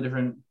objectives, you know the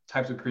different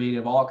types of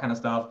creative, all kind of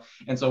stuff.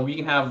 And so we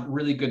can have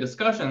really good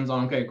discussions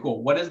on, okay,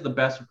 cool, what is the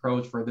best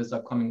approach for this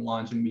upcoming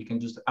launch? And we can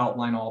just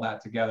outline all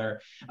that together.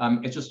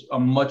 It's just a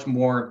much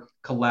more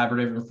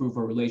collaborative and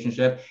fruitful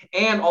relationship.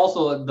 And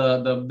also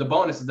the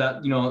bonus is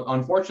that,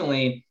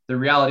 unfortunately, the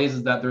reality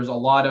is that there's a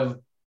lot of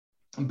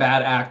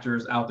bad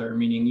actors out there,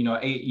 meaning,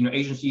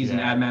 agencies and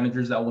ad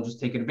managers that will just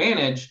take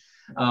advantage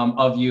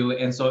of you.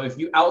 And so if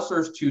you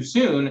outsource too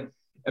soon,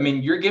 I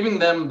mean, you're giving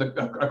them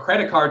a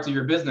credit card to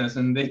your business,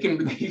 and they can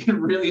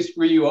really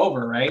screw you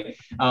over, right?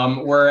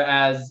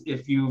 Whereas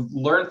if you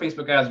learn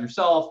Facebook ads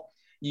yourself,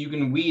 you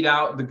can weed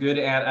out the good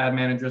ad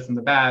managers from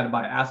the bad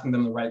by asking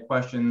them the right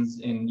questions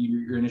in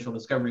your initial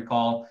discovery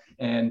call.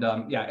 And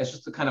it's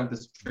just kind of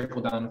this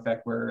trickle down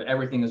effect where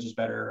everything is just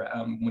better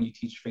when you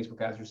teach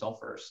Facebook ads yourself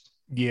first.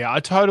 Yeah, I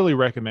totally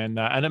recommend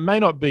that. And it may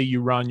not be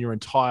you run your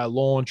entire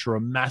launch or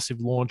a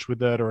massive launch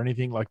with it or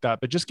anything like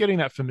that, but just getting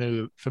that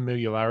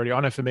familiarity. I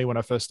know for me, when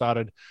I first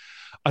started,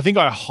 I think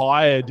I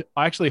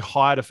actually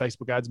hired a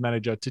Facebook ads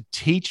manager to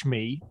teach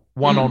me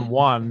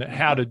one-on-one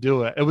how to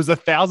do it. It was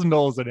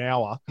 $1,000 an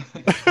hour.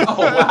 Oh,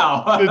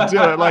 wow. to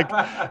do it. Like,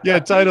 yeah,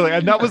 totally.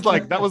 And that was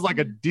like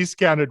a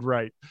discounted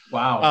rate.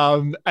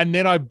 Wow. And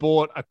then I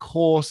bought a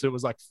course. It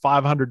was like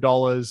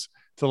 $500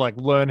 to like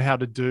learn how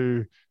to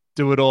do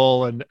it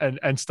all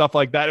and stuff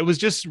like that. It was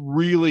just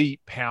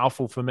really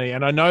powerful for me.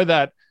 And I know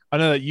that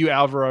you,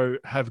 Alvaro,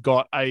 have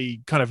got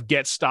a kind of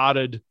get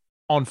started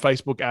on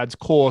Facebook ads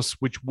course,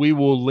 which we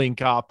will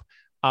link up.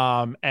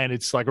 And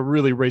it's like a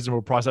really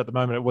reasonable price at the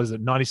moment. It was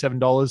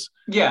 $97.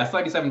 Yeah, it's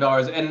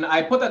 $97. And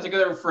I put that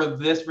together for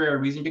this very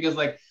reason, because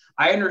like,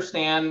 I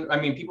understand. I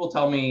mean, people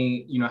tell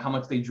me, how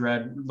much they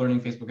dread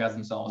learning Facebook ads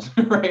themselves,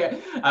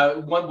 right?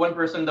 One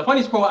person, the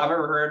funniest quote I've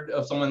ever heard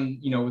of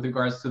someone, with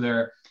regards to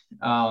their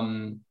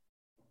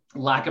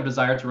lack of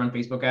desire to run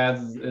Facebook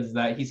ads is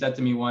that he said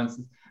to me once,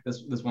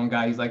 this one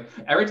guy, he's like,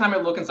 every time I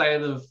look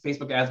inside of the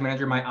Facebook ads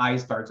manager, my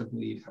eyes start to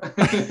bleed.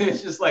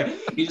 It's just like,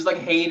 he just like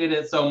hated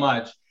it so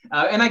much.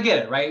 And I get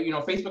it, right?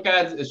 Facebook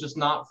ads is just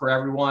not for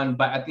everyone,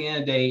 but at the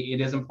end of the day,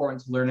 it is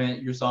important to learn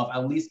it yourself,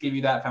 at least give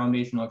you that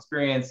foundational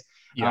experience.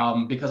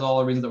 Because of all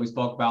the reasons that we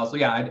spoke about. So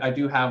yeah, I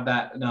do have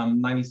that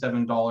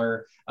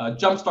 $97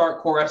 jumpstart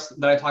course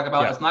that I talk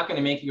about. It's not going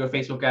to make you a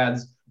Facebook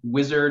ads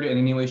wizard in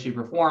any way, shape,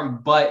 or form,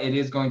 but it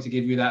is going to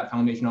give you that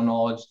foundational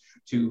knowledge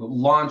to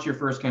launch your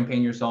first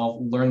campaign yourself,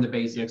 learn the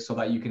basics so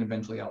that you can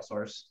eventually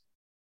outsource.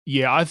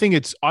 Yeah, I think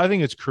it's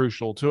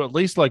crucial to at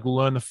least like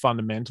learn the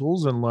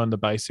fundamentals and learn the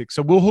basics.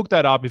 So we'll hook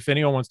that up. If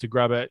anyone wants to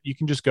grab it, you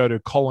can just go to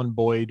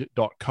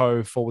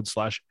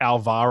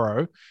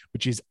colinboyd.co/Alvaro,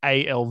 which is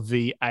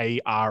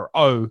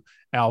ALVARO,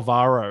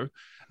 Alvaro.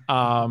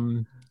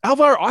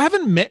 Alvaro, I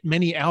haven't met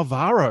many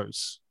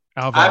Alvaros.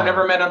 I've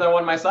never met another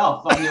one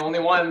myself. I'm the only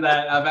one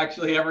that I've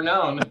actually ever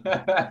known.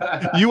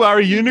 You are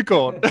a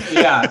unicorn.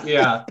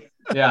 Yeah.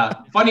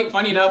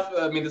 Funny enough,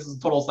 I mean, this is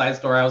a total side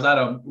story. I was at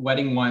a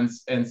wedding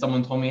once and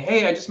someone told me,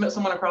 hey, I just met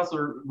someone across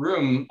the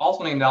room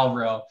also named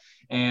Alvaro.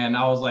 And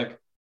I was like,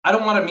 I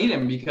don't want to meet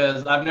him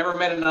because I've never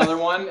met another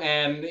one.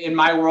 And in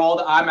my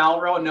world, I'm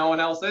Alvaro and no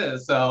one else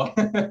is. So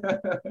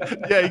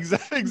yeah,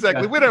 exactly.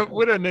 Yeah.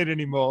 We don't need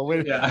any more.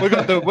 We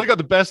got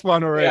the best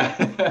one already.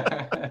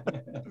 Yeah.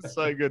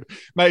 So good,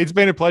 mate. It's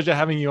been a pleasure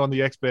having you on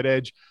the Expert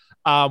Edge.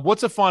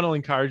 What's a final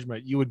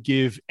encouragement you would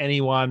give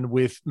anyone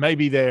with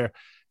maybe they're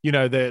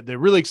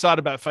really excited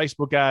about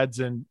Facebook ads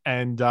and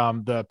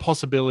the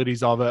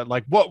possibilities of it?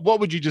 Like what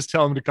would you just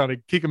tell them to kind of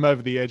kick them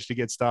over the edge to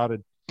get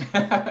started?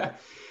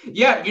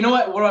 Yeah, you know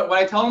what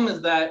I tell them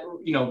is that,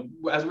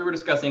 as we were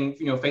discussing,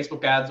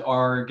 Facebook ads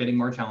are getting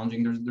more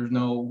challenging. There's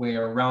no way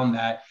around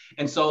that.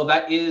 And so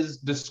that is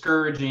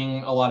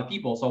discouraging a lot of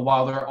people. So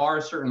while there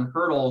are certain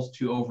hurdles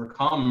to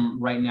overcome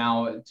right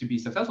now to be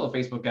successful at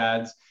Facebook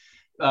ads,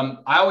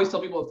 I always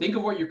tell people, think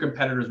of what your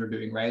competitors are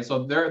doing, right?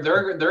 So they're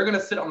going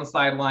to sit on the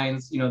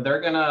sidelines.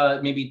 They're going to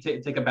maybe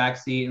take a back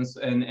seat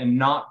and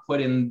not put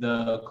in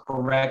the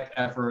correct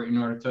effort in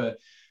order to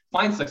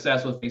find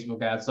success with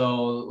Facebook ads.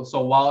 So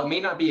while it may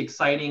not be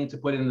exciting to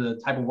put in the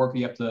type of work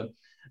you have to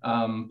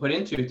put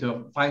into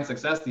to find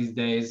success these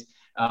days.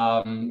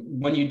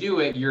 When you do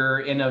it,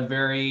 you're in a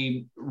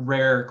very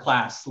rare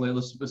class, so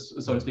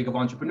to speak, of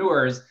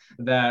entrepreneurs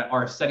that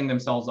are setting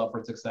themselves up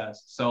for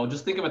success. So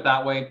just think of it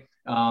that way.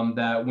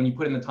 That when you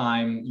put in the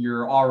time,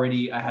 you're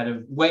already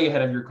way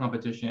ahead of your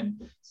competition.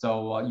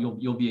 So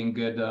you'll be in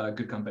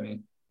good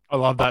company. I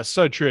love that.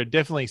 So true. It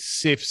definitely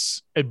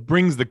sifts. It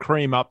brings the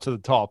cream up to the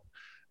top.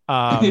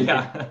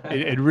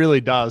 It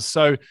really does.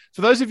 So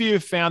for those of you who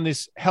found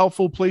this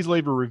helpful, please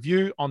leave a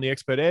review on the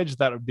Expert Edge.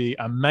 That would be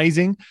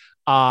amazing.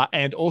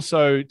 And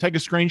also take a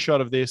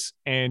screenshot of this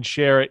and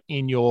share it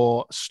in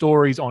your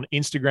stories on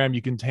Instagram.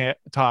 You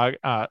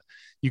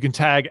can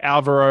tag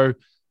Alvaro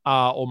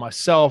or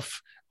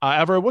myself.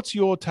 Alvaro, what's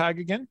your tag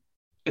again?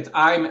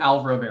 I'm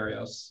Alvaro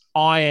Berrios.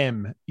 I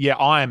am.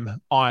 Alvaro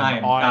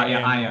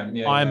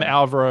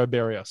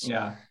Berrios.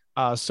 Yeah.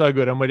 So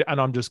good. And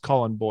I'm just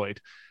Colin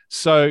Boyd.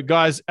 So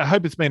guys, I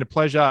hope it's been a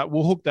pleasure.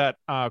 We'll hook that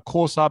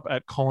course up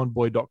at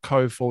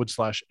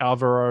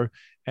colinboyd.co/Alvaro.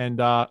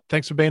 And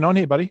thanks for being on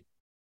here, buddy. Of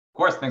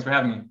course. Thanks for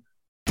having me.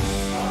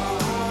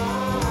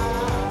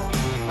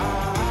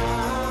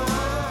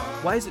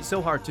 Why is it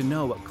so hard to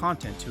know what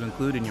content to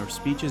include in your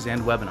speeches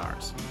and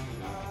webinars?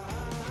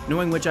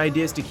 Knowing which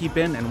ideas to keep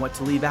in and what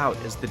to leave out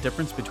is the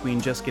difference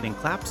between just getting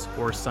claps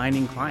or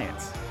signing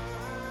clients.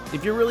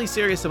 If you're really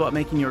serious about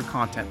making your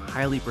content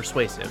highly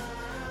persuasive,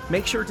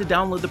 make sure to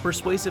download the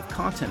Persuasive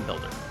Content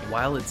Builder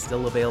while it's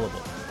still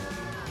available.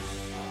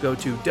 Go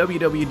to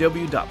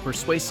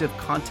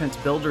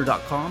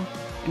www.persuasivecontentbuilder.com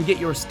and get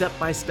your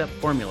step-by-step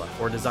formula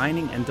for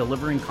designing and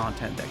delivering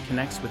content that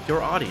connects with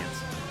your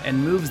audience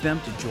and moves them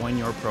to join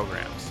your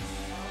programs.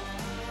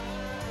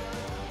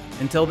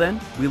 Until then,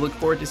 we look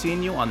forward to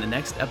seeing you on the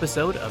next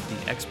episode of The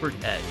Expert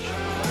Edge.